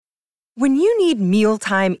When you need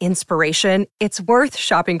mealtime inspiration, it's worth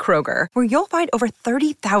shopping Kroger, where you'll find over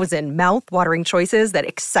 30,000 mouth-watering choices that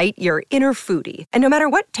excite your inner foodie. And no matter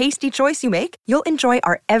what tasty choice you make, you'll enjoy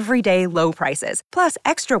our everyday low prices, plus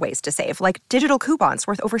extra ways to save, like digital coupons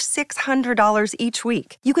worth over $600 each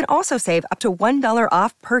week. You can also save up to $1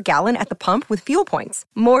 off per gallon at the pump with fuel points.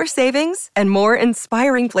 More savings and more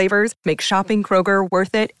inspiring flavors make shopping Kroger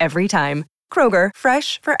worth it every time. Kroger,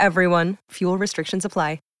 fresh for everyone. Fuel restrictions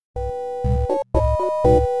apply.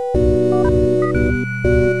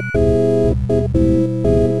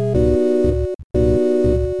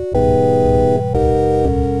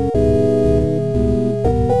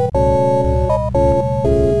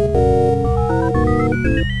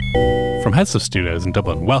 From Heads of Studios in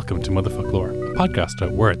Dublin, welcome to Motherfuck Lore, a podcast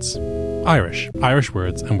about words. Irish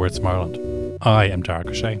words and words from Ireland. I am Darach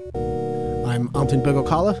O'Shea. I'm Anton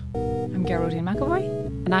Bugocala. I'm Geraldine McAvoy.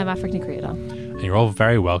 And I'm African Creator. And you're all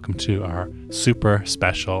very welcome to our super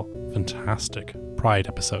special, fantastic Pride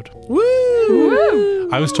episode. Woo!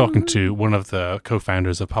 I was talking to one of the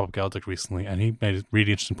co-founders of Pop-Up Gaeltacht recently, and he made a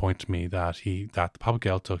really interesting point to me that the Pop-Up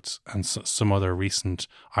Gaeltacht and some other recent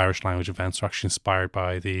Irish language events are actually inspired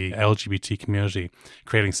by the LGBT community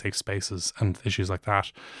creating safe spaces and issues like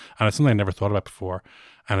that. And it's something I never thought about before,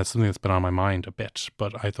 and it's something that's been on my mind a bit.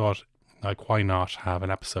 But I thought, like, why not have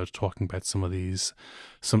an episode talking about some of these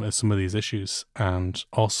issues, and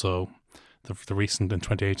also the recent, in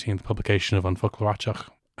 2018, the publication of An Focal Rachach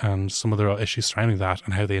and some other issues surrounding that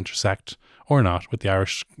and how they intersect or not with the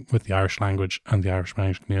Irish language and the Irish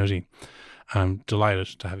language community. I'm delighted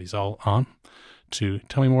to have you all on to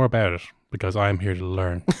tell me more about it, because I am here to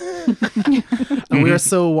learn. And we are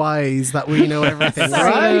so wise that we know everything,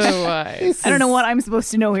 right? So wise. I don't know what I'm supposed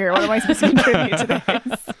to know here. What am I supposed to contribute to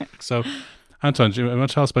this? So, Anton, do you want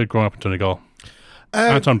to tell us about growing up in Donegal?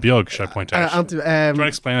 Anton Bjog, should I point out? Do you want to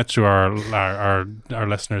explain it to our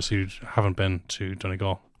listeners who haven't been to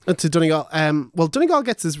Donegal? To Donegal. Well, Donegal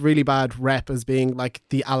gets this really bad rep as being like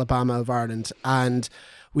the Alabama of Ireland, and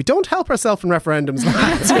we don't help ourselves in referendums.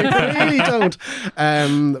 We really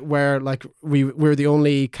don't. Where like we're the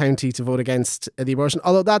only county to vote against the abortion.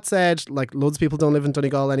 Although that said, like loads of people don't live in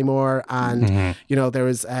Donegal anymore, and you know there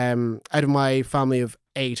was out of my family of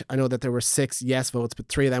 8, I know that there were 6 yes votes, but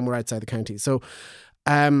 3 of them were outside the county. So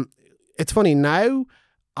it's funny now.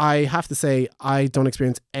 I have to say I don't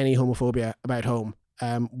experience any homophobia about home,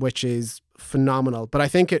 which is phenomenal. But I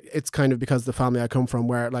think it's kind of because of the family I come from,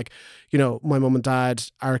 where like, you know, my mum and dad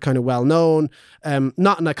are kind of well known,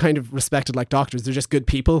 not in a kind of respected like doctors, they're just good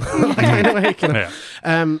people kind of way, you know?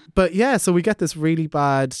 Yeah. But yeah, so we get this really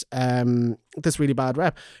bad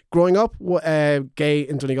rep. Growing up gay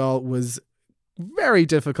in Donegal was very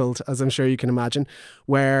difficult, as I'm sure you can imagine,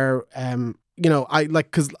 where you know, I like,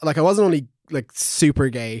 because like I wasn't only like super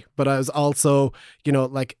gay, but I was also, you know,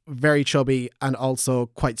 like very chubby and also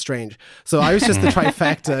quite strange. So I was just the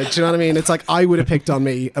trifecta. Do you know what I mean? It's like I would have picked on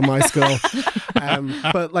me in my school.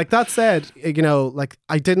 But like that said, you know, like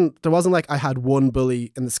there wasn't like I had one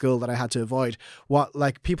bully in the school that I had to avoid. What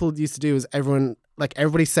like people used to do is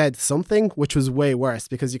everybody said something, which was way worse,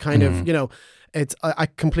 because you kind of, you know, I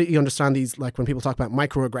completely understand these, like when people talk about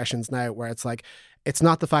microaggressions now, where it's like, it's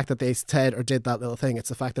not the fact that they said or did that little thing, it's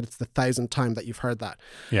the fact that it's the 1,000th time that you've heard that.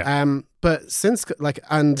 Yeah. But since like,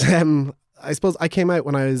 and I suppose I came out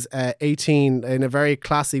when I was 18 in a very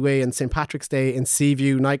classy way on St. Patrick's Day in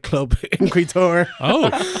Seaview nightclub in Quito.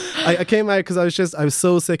 I came out because I was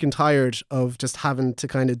so sick and tired of just having to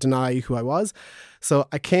kind of deny who I was. So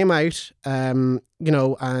I came out, you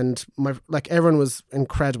know, and everyone was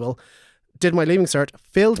incredible. Did my leaving cert,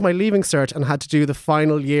 failed my leaving cert, and had to do the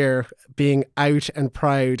final year being out and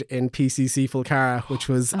proud in PCC Fulcara, which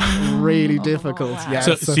was really difficult. Wow. Yeah.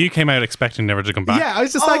 So you came out expecting never to come back? Yeah, I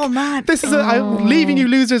was just this is I'm leaving you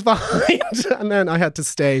losers behind. And then I had to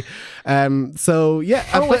stay. So yeah.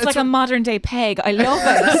 It's like a modern day Peg. I love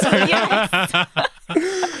it. Yes.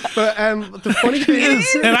 But the funny thing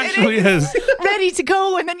is, it actually is. Ready to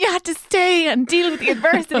go, and then you had to stay and deal with the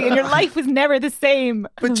adversity, and your life was never the same.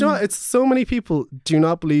 But you know, it's so many people do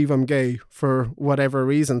not believe I'm gay for whatever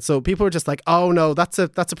reason. So people are just like, "Oh no, that's a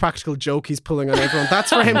practical joke he's pulling on everyone. That's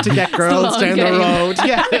for him to get girls down the road."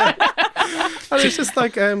 Yeah. And it's just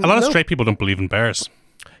like a lot of straight people don't believe in bears.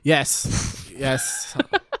 Yes.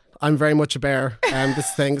 I'm very much a bear.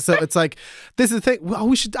 This thing. So it's like, this is the thing. Well,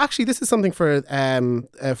 we should actually. This is something for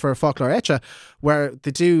Folklore Echa, where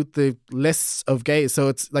they do the lists of gays. So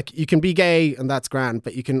it's like you can be gay and that's grand,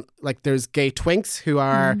 but you can like there's gay twinks who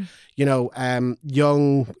are you know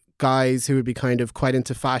young guys who would be kind of quite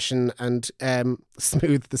into fashion and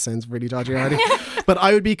smooth. This sounds really dodgy already. But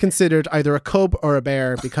I would be considered either a cub or a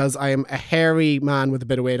bear because I am a hairy man with a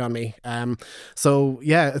bit of weight on me. So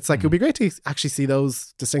yeah, it's like it would be great to actually see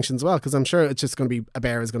those distinctions as well, because I'm sure it's just going to be a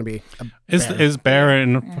bear is going to be a bear. Is bear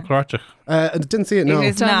in Croatia? I didn't see it, no. It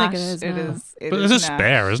is Don't not. think it is, It no. is. It But is it's not.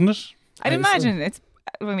 bear, isn't it? I'd imagine it's.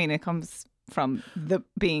 I mean, it comes from the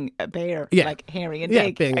being a bear, Yeah. like hairy and Yeah,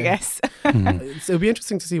 big. being I a- guess. It'll be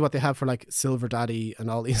interesting to see what they have for like Silver Daddy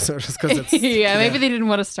and all these sorts of, because it's yeah, maybe they didn't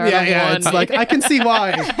want to start on yeah, one. it's like I can see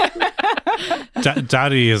why.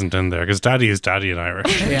 Daddy isn't in there because daddy is daddy in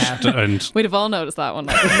Irish. Yeah. And We'd have all noticed that one.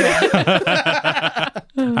 Like,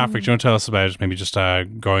 Afric, do you want to tell us about maybe just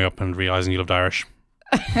growing up and realising you loved Irish?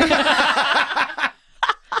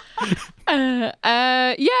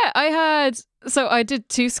 yeah, I did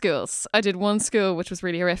 2 schools. I did one school which was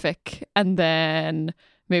really horrific, and then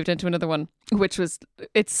moved into another one which was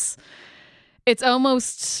it's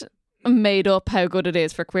almost made up how good it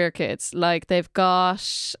is for queer kids. Like they've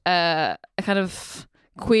got a kind of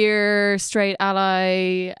queer straight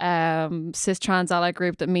ally cis trans ally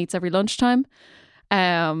group that meets every lunchtime,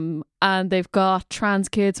 and they've got trans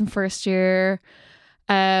kids in first year.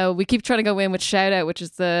 We keep trying to go in with Shout Out, which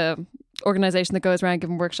is the organisation that goes around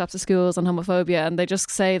giving workshops to schools on homophobia, and they just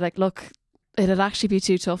say like, look, it'd actually be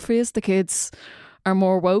too tough for you. The kids are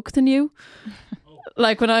more woke than you.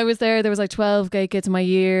 Like when I was there was like 12 gay kids in my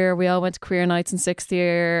year. We all went to queer nights in 6th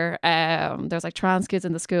year. There was like trans kids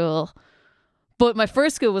in the school. But my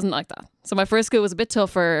first school wasn't like that. So my first school was a bit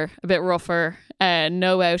tougher, a bit rougher,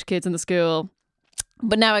 no out kids in the school.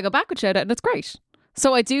 But now I go back with Shout Out and it's great.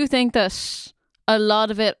 So I do think that a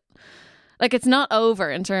lot of it, like it's not over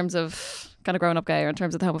in terms of kind of growing up gay or in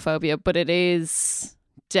terms of the homophobia, but it is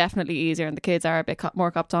definitely easier and the kids are a bit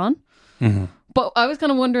more copped on. Mm-hmm. But I was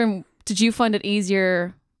kind of wondering, did you find it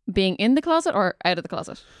easier being in the closet or out of the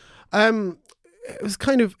closet? It was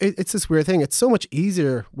kind of it's this weird thing. It's so much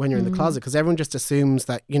easier when you're in the closet because everyone just assumes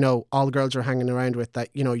that, you know, all the girls you're hanging around with, that,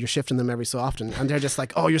 you know, you're shifting them every so often, and they're just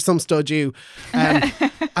like, oh, you're some stud, you, and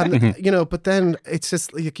you know. But then it's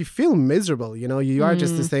just like you feel miserable. You know, you are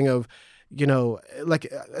just this thing of, you know, like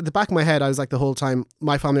at the back of my head, I was like the whole time,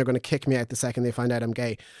 my family are going to kick me out the second they find out I'm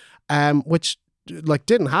gay, which like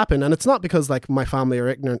didn't happen. And it's not because like my family are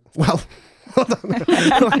ignorant. Well, hold on.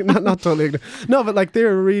 Like, not totally ignorant. No, but like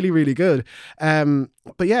they're really, really good.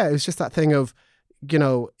 But yeah, it's just that thing of, you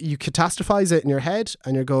know, you catastrophize it in your head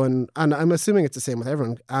and you're going, and I'm assuming it's the same with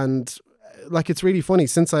everyone. And like, it's really funny,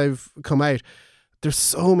 since I've come out, there's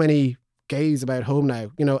so many gays about home now.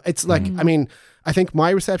 You know, it's like, I mean, I think my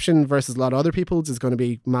reception versus a lot of other people's is going to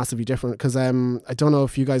be massively different because I don't know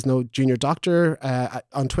if you guys know Junior Doctor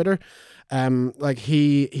on Twitter. Like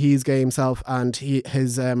he's gay himself, and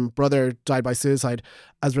his brother died by suicide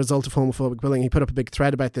as a result of homophobic bullying. He put up a big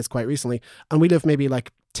thread about this quite recently, and we live maybe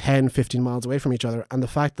like 10-15 miles away from each other, and the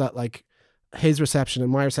fact that like his reception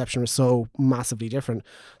and my reception are so massively different.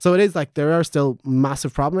 So it is like there are still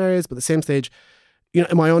massive problem areas, but at the same stage, you know,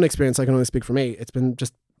 in my own experience, I can only speak for me, it's been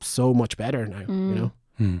just so much better now, you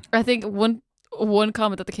know. I think one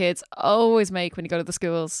comment that the kids always make when you go to the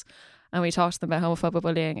schools and we talk to them about homophobic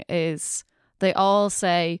bullying is they all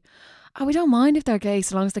say, oh, we don't mind if they're gay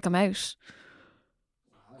so long as they come out.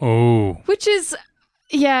 Oh. Which is,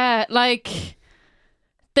 yeah, like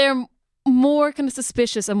they're more kind of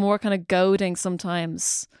suspicious and more kind of goading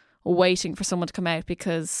sometimes, waiting for someone to come out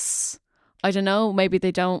because, I don't know, maybe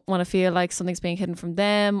they don't want to feel like something's being hidden from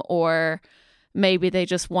them, or maybe they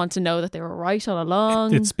just want to know that they were right all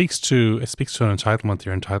along. It speaks to an entitlement.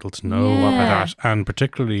 You're entitled to know about that, and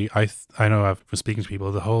particularly, I know I've been speaking to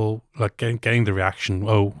people. The whole like getting the reaction.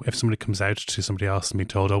 Oh, if somebody comes out to somebody else and be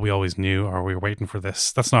told, "Oh, we always knew," or "We were waiting for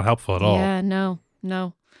this," that's not helpful at all. Yeah, no.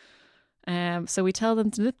 So we tell them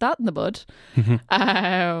to nip that in the bud.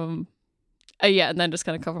 Yeah, and then just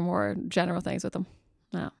kind of cover more general things with them.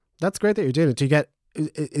 Yeah. That's great that you're doing it. Do you get?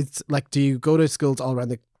 It's like, do you go to schools all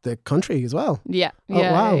around the country as well? Yeah.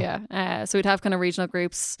 Wow. Yeah. So we'd have kind of regional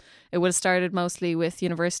groups. It would have started mostly with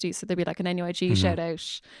universities. So there'd be like an NUIG shout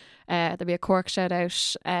out. There'd be a Cork shout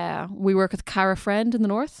out. We work with Cara Friend in the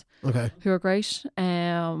north. Okay. Who are great.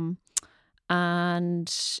 And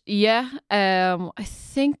yeah, I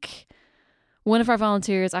think one of our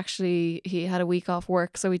volunteers actually, he had a week off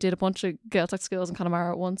work, so we did a bunch of Gaeltacht schools in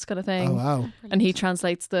Connemara at once kind of thing. Oh wow. And he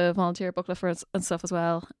translates the volunteer booklet for us and stuff as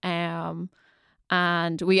well.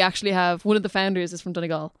 And we actually have, one of the founders is from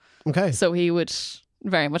Donegal. Okay. So he would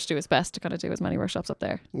very much do his best to kind of do as many workshops up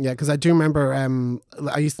there. Yeah, because I do remember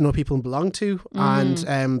I used to know people in Belong To,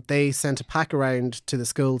 and they sent a pack around to the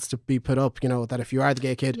schools to be put up, that if you are the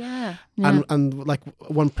gay kid, and like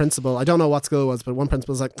one principal, I don't know what school it was, but one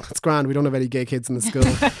principal was like, it's grand, we don't have any gay kids in the school.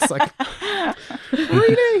 It's like,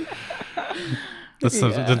 really?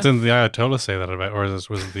 Didn't the Ayatollah say that about, or was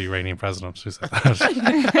it the Iranian president who said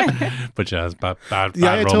that? But yeah, it's bad the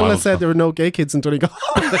Ayatollah said there were no gay kids in Donegal.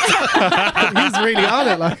 He's really on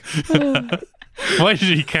it, like. Why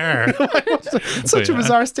did he care? Such a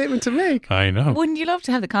bizarre statement to make. I know. Wouldn't you love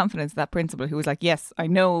to have the confidence of that principal who was like, yes, I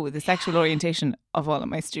know the sexual orientation of all of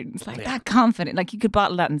my students, like that confident, like you could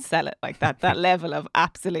bottle that and sell it, like that level of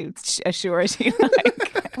absolute assurity.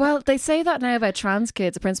 Like. Well, they say that now about trans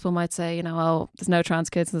kids. A principal might say, oh, there's no trans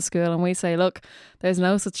kids in the school, and we say, look, there's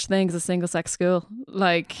no such thing as a single sex school.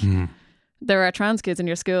 Like there are trans kids in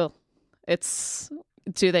your school.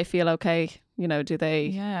 Do they feel okay? Do they?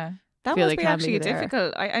 Yeah. That must be actually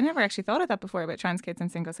difficult. I never actually thought of that before about trans kids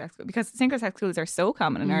and single sex schools, because single sex schools are so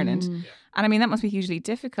common in Ireland. And I mean, that must be hugely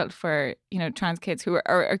difficult for, trans kids who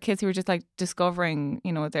are kids who are just like discovering,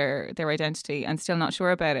 their identity and still not sure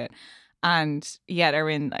about it. And yet are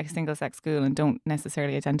in like a single sex school and don't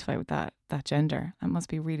necessarily identify with that gender. That must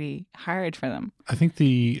be really hard for them. I think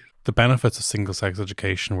the benefits of single sex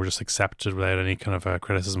education were just accepted without any kind of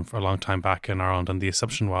criticism for a long time back in Ireland, and the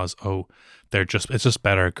assumption was, it's just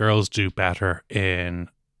better. Girls do better in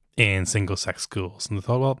single sex schools, and they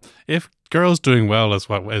thought, well, if girls doing well is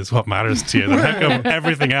what matters to you, then how come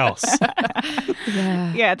everything else?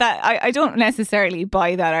 Yeah, that I don't necessarily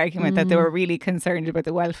buy that argument that they were really concerned about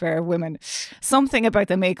the welfare of women. Something about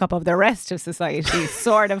the makeup of the rest of society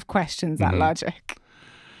sort of questions that logic.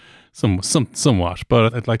 Somewhat,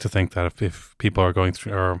 but I'd like to think that if people are going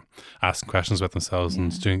through or asking questions about themselves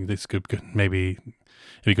and doing this, maybe it'd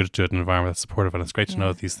be good to do it in an environment that's supportive. And it's great to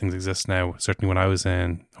know that these things exist now. Certainly, when I was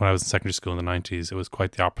in secondary school in the 90s, it was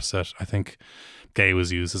quite the opposite. I think gay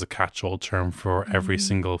was used as a catch-all term for every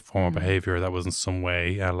single form of behaviour that was in some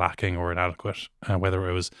way lacking or inadequate, whether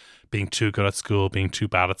it was being too good at school, being too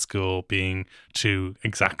bad at school, being too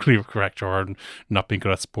exactly correct, or not being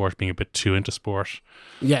good at sport, being a bit too into sport.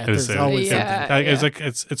 Yeah, there's always something. It's like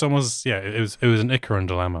it's almost it was an Icaron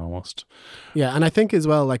dilemma almost. Yeah, and I think as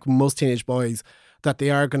well, like most teenage boys, that they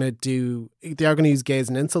are going to use gay as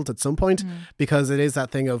an insult at some point, because it is that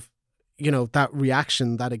thing of, that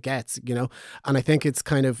reaction that it gets, and I think it's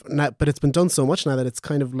kind of, but it's been done so much now that it's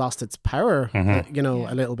kind of lost its power, a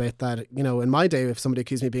little bit, that, in my day, if somebody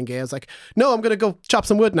accused me of being gay, I was like, no, I'm going to go chop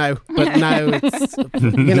some wood now. But now it's,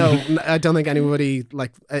 I don't think anybody,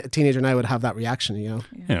 like a teenager now, would have that reaction,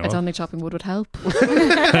 I don't think chopping wood would help.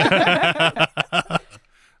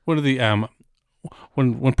 One of the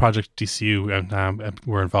one project DCU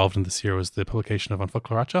were involved in this year was the publication of An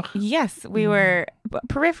Folklore Ateach. Yes, we were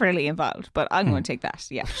peripherally involved, but I'm going to take that.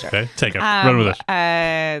 Yeah, sure. Okay, take it. Run with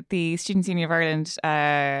it. The Students' Union of Ireland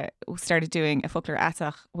started doing a Folklore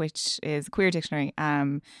Ateach, which is a queer dictionary,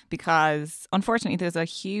 because unfortunately there's a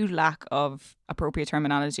huge lack of appropriate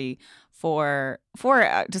terminology for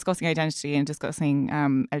discussing identity and discussing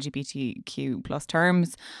LGBTQ plus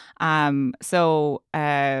terms. So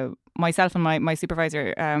myself and my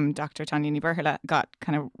supervisor, Dr. Tanya Niberhila, got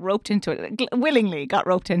kind of roped into it, willingly got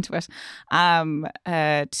roped into it,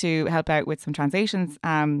 to help out with some translations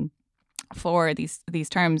for these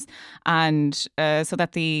terms, and so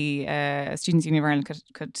that the Students' Union of Ireland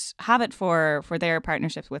could have it for their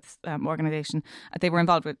partnerships with organisation. They were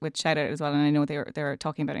involved with Shout Out as well, and I know they were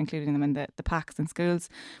talking about including them in the packs in schools,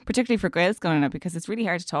 particularly for girls going out, because it's really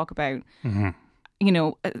hard to talk about,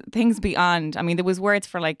 things beyond. I mean, there was words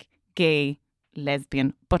for like gay,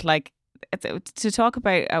 lesbian, but like to talk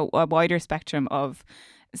about a wider spectrum of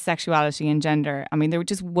sexuality and gender. I mean, there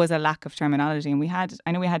just was a lack of terminology, and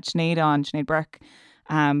I know we had Sinead Burke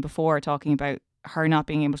before, talking about her not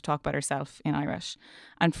being able to talk about herself in Irish.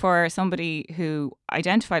 And for somebody who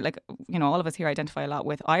identified, like, all of us here identify a lot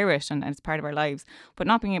with Irish and it's part of our lives, but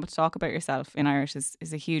not being able to talk about yourself in Irish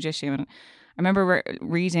is a huge issue. And I remember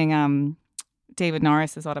reading David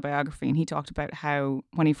Norris's autobiography, and he talked about how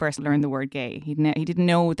when he first learned the word gay, he didn't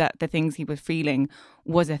know that the things he was feeling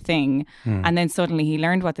was a thing, and then suddenly he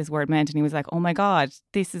learned what this word meant, and he was like, "Oh my God,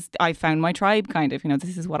 I found my tribe, kind of.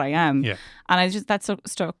 This is what I am." Yeah. And that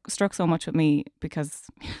struck so much with me, because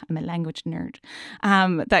I'm a language nerd.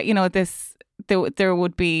 That there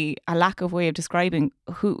would be a lack of way of describing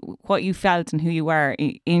what you felt and who you were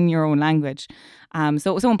in your own language.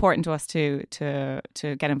 So it was so important to us to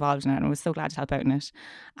get involved in it, and I was so glad to help out in it.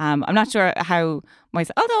 I'm not sure how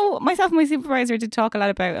although myself and my supervisor did talk a lot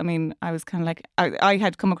about. I mean, I was kind of like I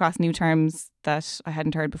had come across new terms that I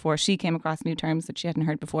hadn't heard before. She came across new terms that she hadn't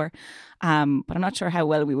heard before. But I'm not sure how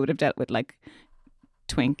well we would have dealt with like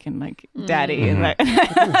twink and like daddy and like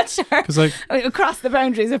I'm not sure, because like across the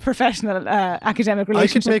boundaries of professional academic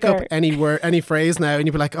relationship. I could make up any word, any phrase now, and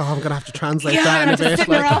you'd be like, oh, I'm gonna have to translate that in a bit. bit. Sit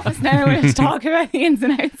in our office now and we'll talk about the ins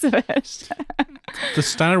and outs of it. The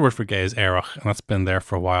standard word for gay is éireach, and that's been there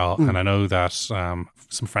for a while. And I know that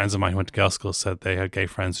some friends of mine who went to girls' school said they had gay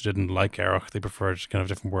friends who didn't like éireach. They preferred kind of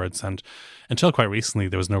different words. And until quite recently,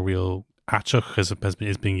 there was no real Atchach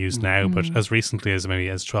is being used now, but as recently as maybe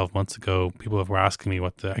as 12 months ago, people were asking me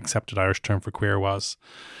what the accepted Irish term for queer was.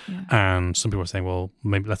 Yeah. And some people were saying, well,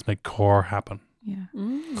 maybe let's make core happen. Yeah.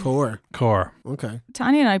 Core. Okay.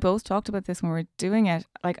 Tanya and I both talked about this when we were doing it.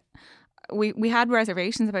 Like, we had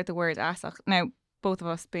reservations about the word asach. Now, both of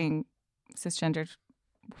us being cisgendered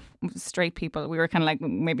straight people, we were kind of like,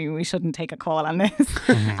 maybe we shouldn't take a call on this.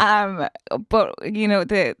 But you know,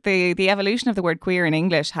 the evolution of the word queer in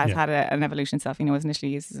English has had an evolution itself. You know, it was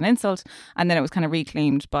initially used as an insult, and then it was kind of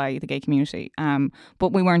reclaimed by the gay community.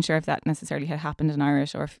 But we weren't sure if that necessarily had happened in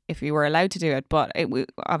Irish, or if we were allowed to do it. But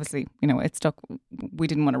obviously, you know, it stuck. We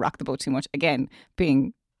didn't want to rock the boat too much. Again,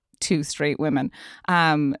 being two straight women,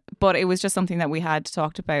 but it was just something that we had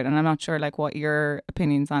talked about, and I'm not sure like what your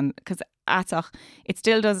opinions on, because Atach, it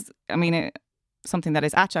still does. I mean, something that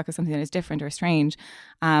is Atchach is something that is different or strange,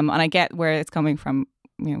 and I get where it's coming from.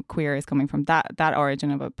 You know, queer is coming from that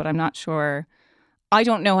origin of it, but I'm not sure. I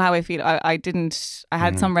don't know how I feel. I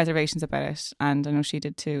had some reservations about it, and I know she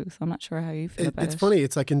did too. So I'm not sure how you feel about it. It's funny.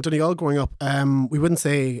 It's like in Donegal growing up, we wouldn't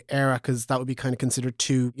say era because that would be kind of considered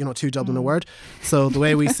too Dublin a word. So the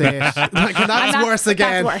way we say it, like, that's worse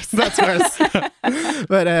again. That's worse.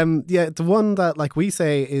 But the one that like we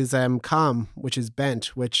say is calm, which is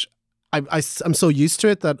bent, which I'm so used to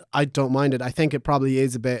it that I don't mind it. I think it probably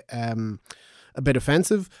is a bit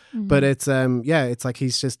offensive, but it's it's like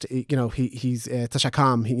he's just, you know, he's Tasha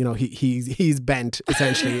calm, he's bent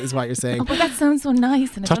essentially is what you're saying. Oh, but that sounds so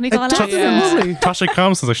nice and lovely. Tasha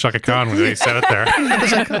calm sounds like Shaka Khan when he said it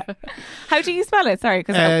there. How do you spell it? Sorry,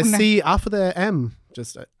 because C after the M,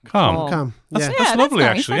 just calm. That's lovely,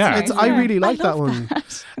 nice. actually. That's nice. I really like that one.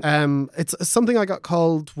 It's something I got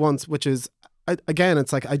called once, which is, again,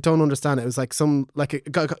 it's like I don't understand it. It was like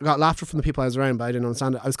it got laughter from the people I was around, but I didn't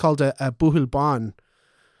understand it. I was called a Buhil Bon,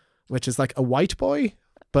 which is like a white boy,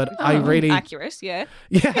 but I really accurate, yeah.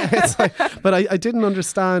 It's like, but I didn't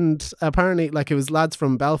understand. Apparently, like, it was lads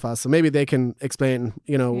from Belfast, so maybe they can explain,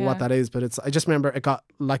 what that is. But I just remember it got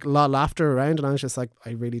like a lot of laughter around, and I was just like,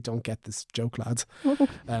 I really don't get this joke, lads. But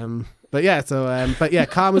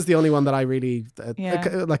calm is the only one that I really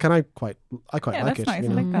like, and I quite like that's it. Nice. I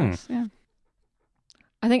like that. Yeah.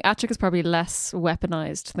 I think Atchach is probably less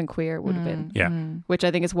weaponized than queer would have been. Yeah. Which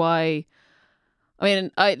I think is why, I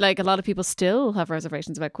mean, I like a lot of people still have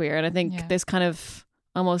reservations about queer, and I think there's kind of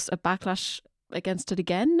almost a backlash against it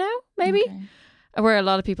again now, maybe. Okay. Where a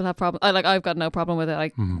lot of people have problems. I've got no problem with it. I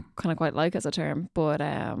kind of quite like it as a term, but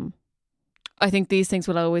I think these things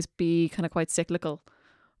will always be kind of quite cyclical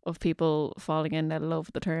of people falling in love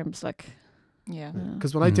with the terms, like. Yeah,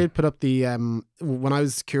 because when I did put up the when I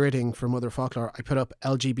was curating for Mother Folklore, I put up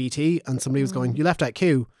LGBT, and somebody was going, "You left out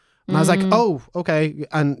Q," and I was like, "Oh, okay."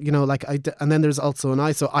 And and then there's also an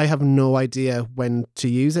I, so I have no idea when to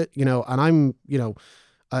use it, and I'm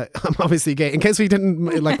I'm obviously gay, in case we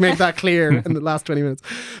didn't like make that clear in the last 20 minutes,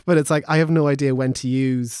 but it's like I have no idea when to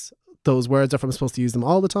use those words, if I'm supposed to use them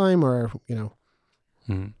all the time, or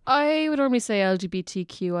I would normally say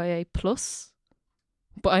LGBTQIA plus.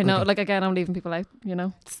 But I know, like, again, I'm leaving people out,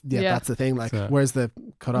 that's the thing. Like, where's the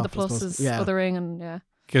cutoff? The plus is othering, and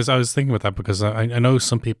Because I was thinking about that, because I know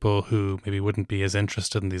some people who maybe wouldn't be as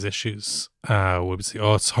interested in these issues would say,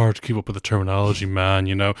 "Oh, it's hard to keep up with the terminology, man.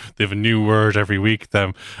 They have a new word every week."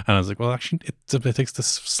 And I was like, "Well, actually, it takes the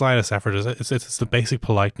slightest effort. It's the basic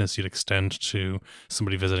politeness you'd extend to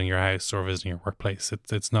somebody visiting your house or visiting your workplace.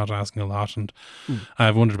 It's not asking a lot." And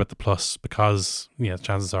I've wondered about the plus, because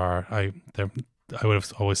chances are I would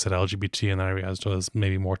have always said LGBT, and then I realised there's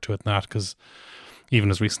maybe more to it than that, because even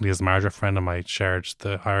as recently as Marge, a friend of mine, shared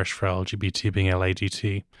the Irish for LGBT being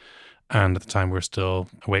LADT, and at the time we were still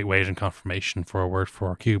waiting confirmation for a word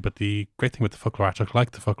for Q. But the great thing with the folklore,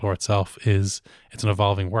 like the folklore itself, is it's an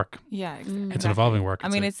evolving work. Yeah, exactly. It's an evolving work. I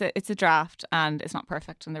mean, it's a draft, and it's not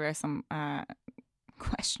perfect, and there are some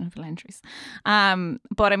questionable entries.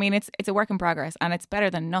 But I mean, it's a work in progress, and it's better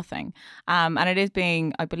than nothing. And it is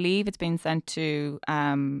being, I believe, it's being sent to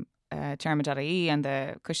Terma.ie and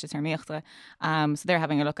the Cuiste Termíochta. So they're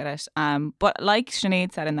having a look at it. But like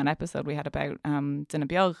Sinead said in that episode we had about Duna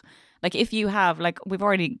Beag, like if you have, like, we've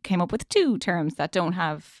already came up with 2 terms that don't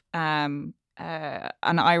have an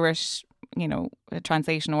Irish, you know,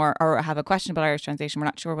 translation or have a questionable Irish translation. We're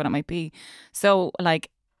not sure what it might be. So like,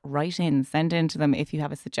 send in to them if you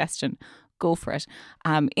have a suggestion. Go for it.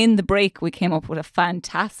 In the break, we came up with a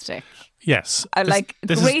fantastic, yes,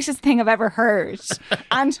 greatest thing I've ever heard.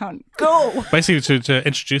 Anton, go. Basically, to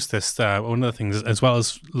introduce this, one of the things, as well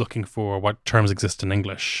as looking for what terms exist in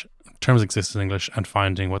English, and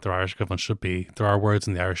finding what their Irish equivalent should be, there are words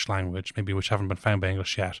in the Irish language, maybe which haven't been found by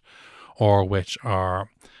English yet, or which are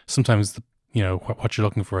sometimes what you're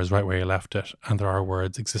looking for is right where you left it, and there are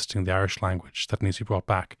words existing in the Irish language that needs to be brought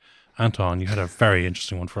back. Anton, you had a very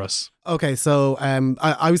interesting one for us. Okay, so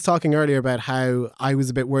I was talking earlier about how I was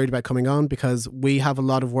a bit worried about coming on because we have a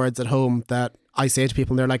lot of words at home that I say to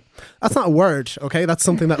people and they're like, that's not a word, okay? That's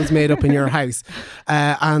something that was made up in your house.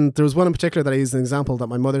 And there was one in particular that I used an example that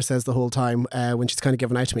my mother says the whole time when she's kind of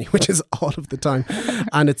giving out to me, which is all of the time.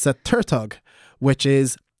 And it's a turtug, which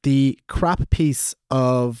is the crap piece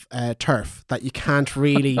of turf that you can't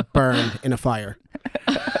really burn in a fire.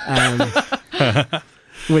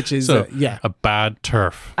 Which is, a bad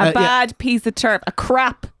turf. A bad piece of turf. A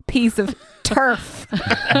crap piece of turf.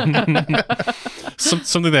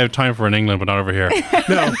 Something they have time for in England, but not over here.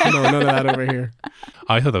 No, none of that over here.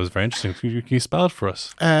 I thought that was very interesting. Can you spell it for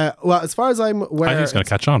us? Well, as far as I'm aware, I think it's going to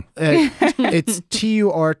catch on. It's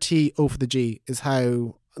TURTO for the G is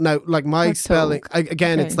how. Now, like my spelling,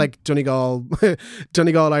 again, it's like Donegal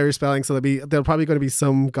Irish spelling. So there'll probably going to be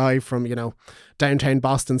some guy from, you know, downtown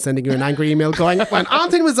Boston sending you an angry email going, when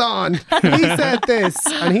Anton was on, he said this,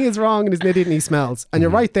 and he is wrong, and he's an idiot, and he smells. And you're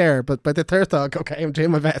right there, but by the third thought, okay, I'm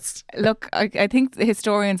doing my best. Look, I think the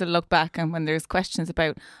historians will look back, and when there's questions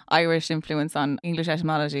about Irish influence on English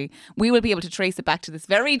etymology, we will be able to trace it back to this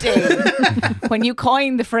very day when you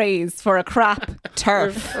coined the phrase for a crap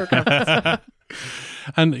turf.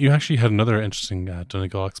 And you actually had another interesting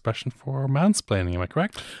Donegal expression for mansplaining, am I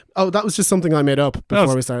correct? Oh, that was just something I made up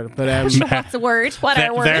before we started. But what's a word? What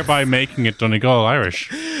are words? Thereby making it Donegal Irish.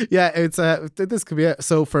 Yeah, it's this could be it.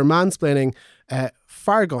 So for mansplaining,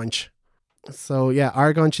 fargunch. So yeah,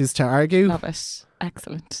 argunch is to argue. Love it.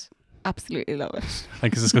 Excellent. Absolutely love it.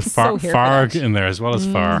 Because it's got farg in there as well as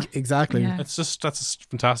far. Exactly. Yeah. That's just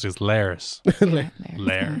fantastic. It's layers.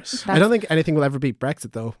 Layers. I don't think anything will ever beat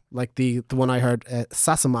Brexit though. Like the one I heard,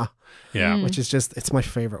 Sassama. Yeah. Which is just, it's my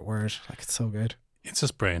favourite word. Like, it's so good. It's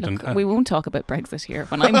just brilliant. Look, we won't talk about Brexit here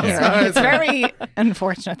when I'm here. It's very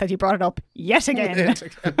unfortunate that you brought it up yet again.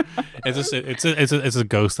 It's a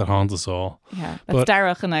ghost that haunts us all. Yeah, that's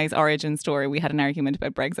Darragh and I's origin story. We had an argument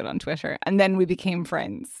about Brexit on Twitter, and then we became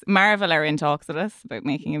friends. Mara Valerian talks with us about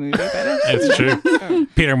making a movie about it. It's true.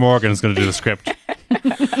 Peter Morgan is going to do the script.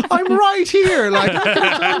 I'm right here. Like,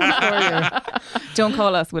 don't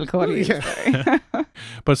call us, we'll call you. Yeah.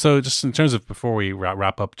 But so just in terms of, before we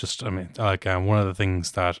wrap up, just, I mean, like one of the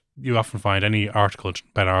things that you often find any article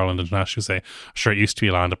about Ireland International say, sure, it used to be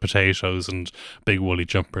a land of potatoes and big woolly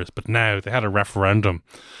jumpers, but now they had a referendum,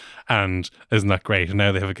 and isn't that great? And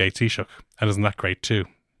now they have a gay Taoiseach, and isn't that great too?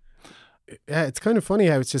 Yeah, it's kind of funny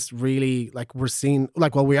how it's just really like we're seen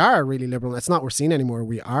like, well, we are really liberal. It's not we're seen anymore.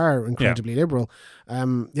 We are incredibly liberal.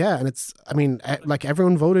 Yeah, and it's, I mean, like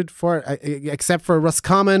everyone voted for it except for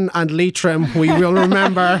Roscommon and Leitrim. We will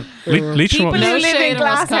remember. People who live in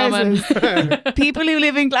glass houses. People who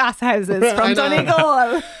live in glass houses from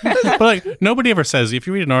Donegal. But like, nobody ever says, if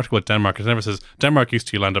you read an article about Denmark, it never says Denmark used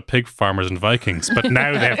to be a land of pig farmers and Vikings, but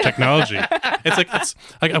now they have technology. It's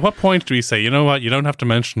like at what point do we say, you know what, you don't have to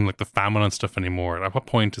mention like the famine and stuff anymore? At what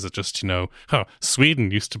point is it just, you know,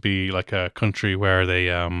 Sweden used to be like a country where they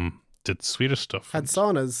did Swedish stuff. Had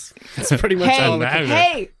saunas. That's pretty much all.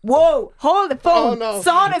 Whoa, hold the phone. Oh, no.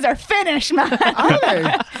 Saunas are finished, man. Are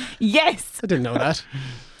they? Yes. I didn't know that.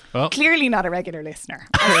 Well, clearly not a regular listener.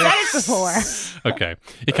 I've said it before. Okay,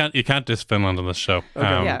 you can't diss Finland on this show.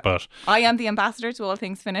 Okay. But I am the ambassador to all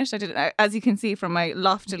things Finnish. I did, as you can see from my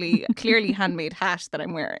loftily, clearly handmade hat that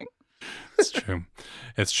I'm wearing. It's true.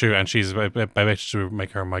 It's true. And she's about to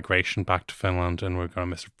make her migration back to Finland, and we're going to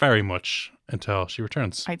miss her very much until she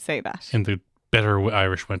returns. I'd say that. In the bitter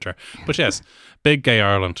Irish winter. But yes, big gay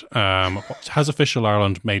Ireland. Has official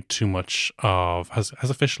Ireland made too much of, has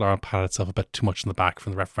official Ireland patted itself a bit too much in the back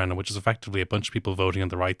from the referendum, which is effectively a bunch of people voting on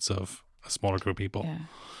the rights of a smaller group of people,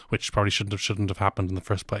 which probably shouldn't have happened in the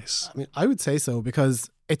first place. I mean, I would say so, because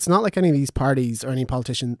it's not like any of these parties or any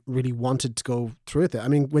politician really wanted to go through with it. I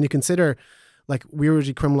mean, when you consider, like, we were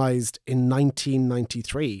decriminalised in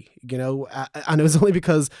 1993, you know, and it was only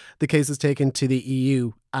because the case was taken to the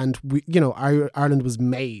EU and we, you know, Ireland was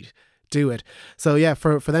made do it. So yeah,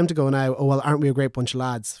 for them to go now, oh well, aren't we a great bunch of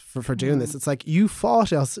lads for doing this? It's like, you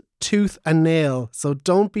fought us tooth and nail, so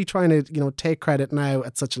don't be trying to, you know, take credit now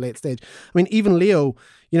at such a late stage. I mean, even Leo,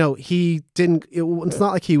 you know, it's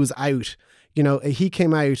not like he was out. You know, he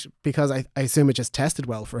came out because I assume it just tested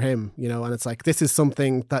well for him, you know, and it's like, this is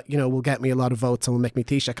something that, you know, will get me a lot of votes and will make me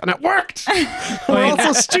Taoiseach. And it worked! We're all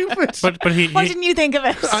so stupid. But Why didn't you think of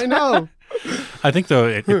it? I know. I think though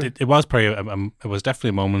it was probably it was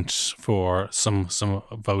definitely a moment for some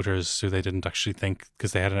voters who they didn't actually think,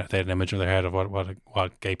 because they had an image in their head of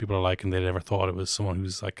what gay people are like, and they never thought it was someone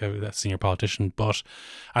who's like a senior politician. But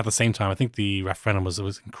at the same time, I think the referendum was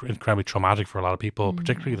incredibly traumatic for a lot of people,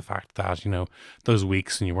 particularly the fact that, you know, those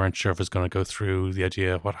weeks and you weren't sure if it was going to go through, the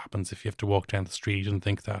idea of what happens if you have to walk down the street and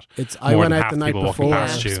think that I went out the night before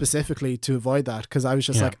specifically to avoid that, because I was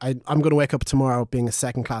just like, I'm going to wake up tomorrow being a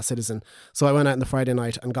second class citizen. So I went out on the Friday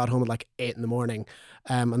night and got home at like 8 a.m,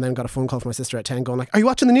 and then got a phone call from my sister at 10 going like, are you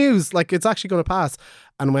watching the news? Like, it's actually going to pass.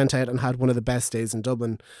 And went out and had one of the best days in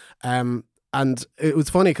Dublin. And it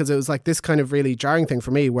was funny because it was like this kind of really jarring thing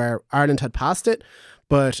for me, where Ireland had passed it,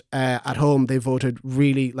 but at home they voted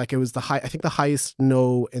really, like, it was I think the highest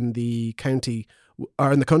no in the county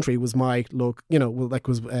or in the country was my local, you know, like,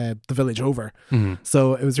 was the village over.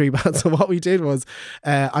 So it was really bad. So what we did was,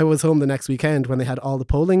 I was home the next weekend when they had all the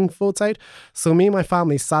polling votes out. So me and my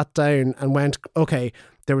family sat down and went, okay,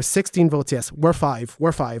 there were 16 votes yes. We're five.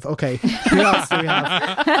 Okay. Who else do we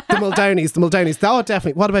have? The Muldownies. That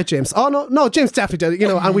definitely. What about James? Oh, no, James definitely did it. You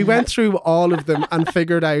know, and we went through all of them and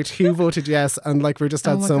figured out who voted yes. And like, we just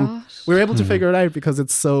had we were able to figure it out because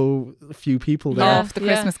it's so few people there. Off the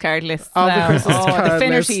Christmas card list. The Christmas card the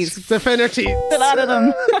list. The Finnerties. A lot of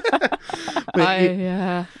them.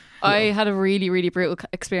 I had a really, really brutal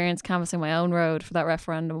experience canvassing my own road for that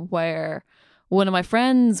referendum, where one of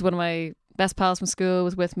my best pals from school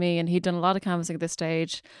was with me, and he'd done a lot of canvassing at this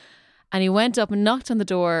stage, and he went up and knocked on the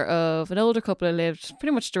door of an older couple who lived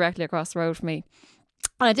pretty much directly across the road from me,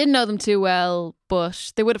 and I didn't know them too well,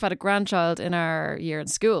 but they would have had a grandchild in our year in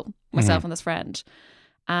school, myself and this friend.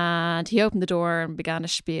 And he opened the door and began a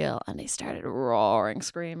spiel, and he started roaring,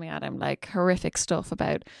 screaming at him like horrific stuff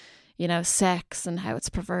about, you know, sex and how it's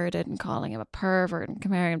perverted, and calling him a pervert and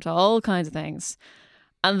comparing him to all kinds of things.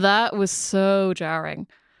 And that was so jarring.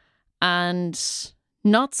 And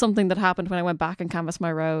not something that happened when I went back and canvassed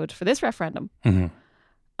my road for this referendum.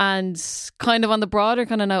 And kind of on the broader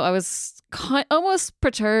kind of note, I was almost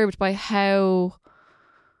perturbed by how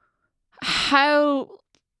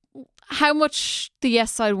much the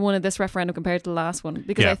yes side won in this referendum compared to the last one.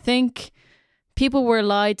 Because I think people were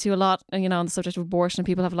lied to a lot, you know, on the subject of abortion.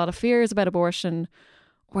 People have a lot of fears about abortion.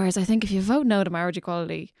 Whereas I think if you vote no to marriage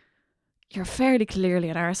equality, you're fairly clearly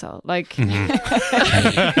an arsehole. Like,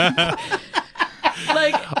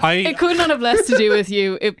 it could not have less to do with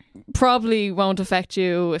you. It probably won't affect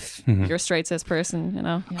you if you're a straight cis person, you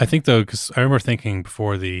know. I think though, because I remember thinking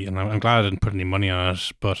before and I'm glad I didn't put any money on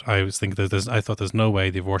it, but I was thinking that I thought there's no way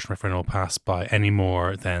the abortion referendum will pass by any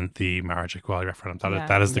more than the marriage equality referendum.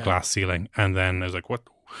 That is the glass ceiling. And then I was like, what?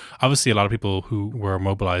 Obviously a lot of people who were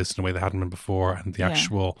mobilised in a way that hadn't been before, and the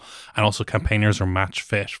actual, and also campaigners were match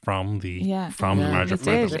fit from the marriage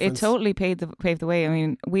referendum. It totally paved the way. I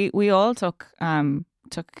mean, we all took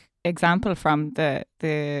example from the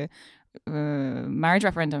marriage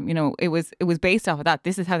referendum. You know, it was based off of that.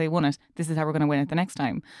 This is how they won it. This is how we're going to win it the next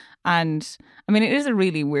time. And I mean, it is a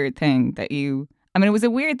really weird thing it was a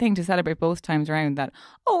weird thing to celebrate both times around, that,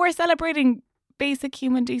 oh, we're celebrating basic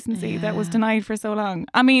human decency that was denied for so long.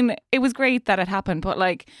 I mean, it was great that it happened, but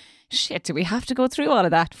like, shit, do we have to go through all of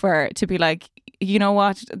that to be like, you know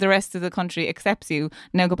what, the rest of the country accepts you,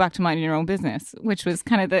 now go back to minding your own business, which was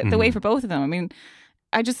kind of the way for both of them. I mean,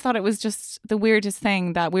 I just thought it was just the weirdest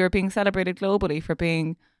thing that we were being celebrated globally for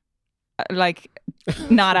being like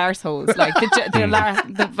not arseholes. Like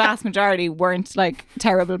the vast majority weren't like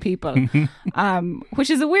terrible people, which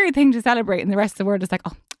is a weird thing to celebrate, and the rest of the world is like,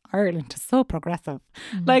 oh, Ireland is so progressive.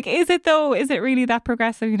 Like, is it though? Is it really that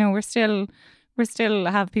progressive? You know, we're still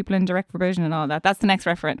have people in direct provision and all that. That's the next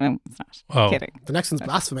referendum. No, it's not. Oh. Kidding. The next one's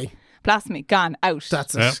blasphemy. Blasphemy, gone, out.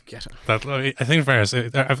 That's it. That, I think, in fairness,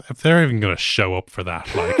 if they're even going to show up for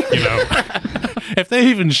that, like, you know, if they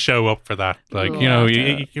even show up for that, like, you know,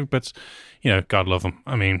 but, you know, God love them.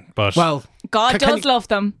 I mean, but... Well... God does love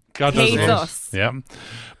them. God does hates it. us. Yeah.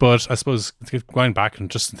 But I suppose going back and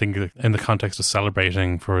just thinking in the context of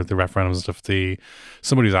celebrating for the referendums and stuff,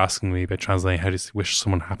 somebody was asking me about translating how to wish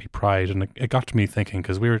someone happy Pride, and it got to me thinking,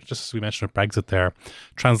 because we were, just as we mentioned with Brexit there,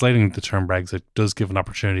 translating the term Brexit does give an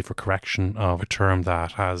opportunity for correction of a term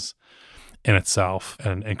that has in itself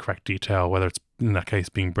an incorrect detail, whether it's in that case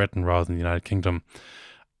being Britain rather than the United Kingdom.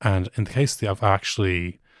 And in the case of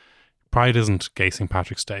actually, Pride isn't Gay St.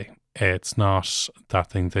 Patrick's Day. It's not that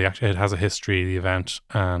thing. It has a history, the event.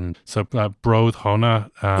 And so Bród Hona.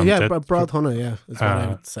 Bród Hona, is what I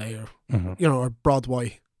would say. Or, or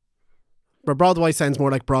Broadway. But Broadway sounds more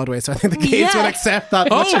like Broadway, so I think the kids will accept that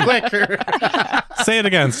much quicker. Say it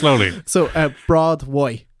again, slowly. So,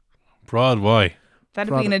 Broadway. Broadway.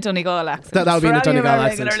 That'd be in a Donegal accent. That would be in a Donegal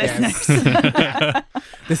regular accent. listeners.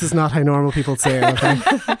 This is not how normal people say it, okay?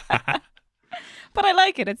 But I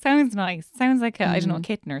like it. It sounds nice. Sounds like I don't know, a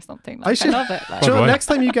kitten or something. Like, I love it. Like. Do you know, next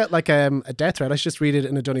time you get like a death threat, I should just read it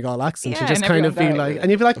in a Donegal accent. Yeah, you just kind of feel like,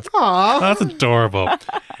 and you'd be like, "Aw, that's adorable."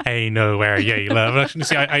 Hey, no, where you love. Actually,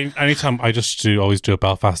 see, I anytime I just always do a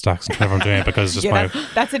Belfast accent whenever I'm doing it, because it's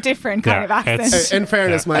just that's a different kind of accent. In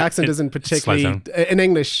fairness, my accent isn't particularly in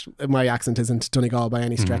English. My accent isn't Donegal by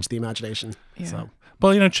any stretch of the imagination. Yeah. So.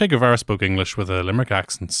 Well, Che Guevara spoke English with a Limerick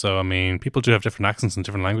accent, so I mean, people do have different accents in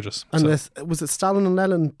different languages. And was it Stalin and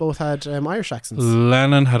Lenin both had Irish accents?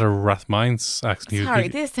 Lenin had a Rathmines accent. Sorry,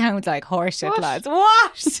 this sounds like horseshit, lads.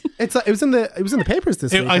 What? It was in the papers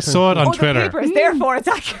this week. I saw it on Twitter. The papers, therefore it's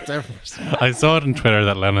accurate. I saw it on Twitter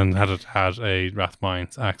that Lenin had a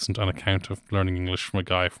Rathmines accent on account of learning English from a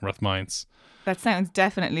guy from Rathmines. That sounds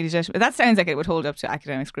definitely legitimate. That sounds like it would hold up to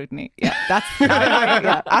academic scrutiny. Yeah,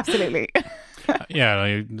 yeah, absolutely. But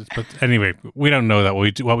anyway, we don't know that.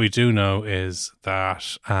 What we do know is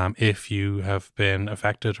that if you have been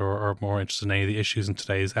affected or are more interested in any of the issues in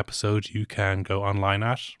today's episode, you can go online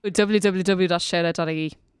at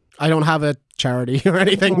www.shoutout.ie. I don't have a charity or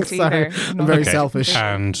anything. Sorry, I'm very selfish.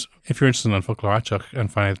 And if you're interested in Folklore Achuk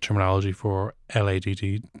and finding the terminology for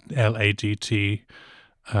LADT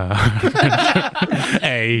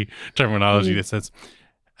a terminology that says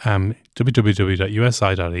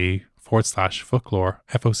www.usi.e/folklore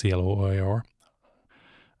FOCLOIR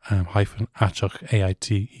hyphen Achuk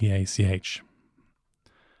AITEACH.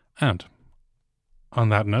 And on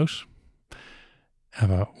that note,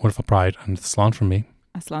 have a wonderful Pride, and Slán from me.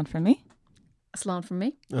 A Slán from me. A Slán from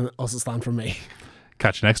me. And also Slán from me.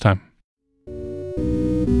 Catch you next time.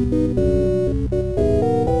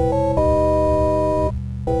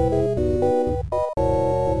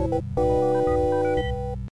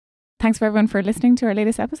 Thanks for everyone for listening to our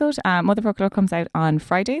latest episode. Mother Folklore comes out on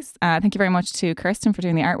Fridays. Thank you very much to Kirsten for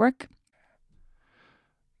doing the artwork.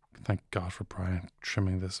 Thank God for Brian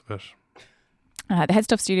trimming this a bit. The Head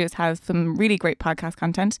Stuff Studios has some really great podcast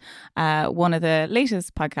content. One of the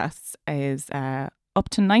latest podcasts is Up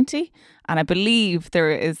to 90, and I believe there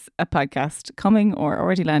is a podcast coming or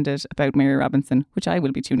already landed about Mary Robinson, which I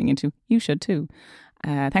will be tuning into. You should too.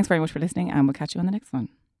 Thanks very much for listening, and we'll catch you on the next one.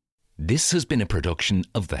 This has been a production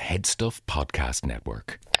of the Head Stuff Podcast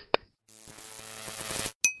Network.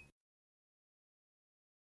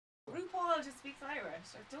 RuPaul just speaks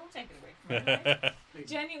Irish. Don't take it away from me.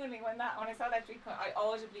 Genuinely, when I saw that tweet, I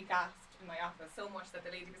audibly gasped in my office so much that the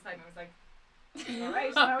lady beside me was like, "All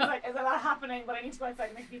right," and I was like, "Is a lot happening? But I need to go outside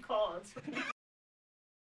and make a few calls."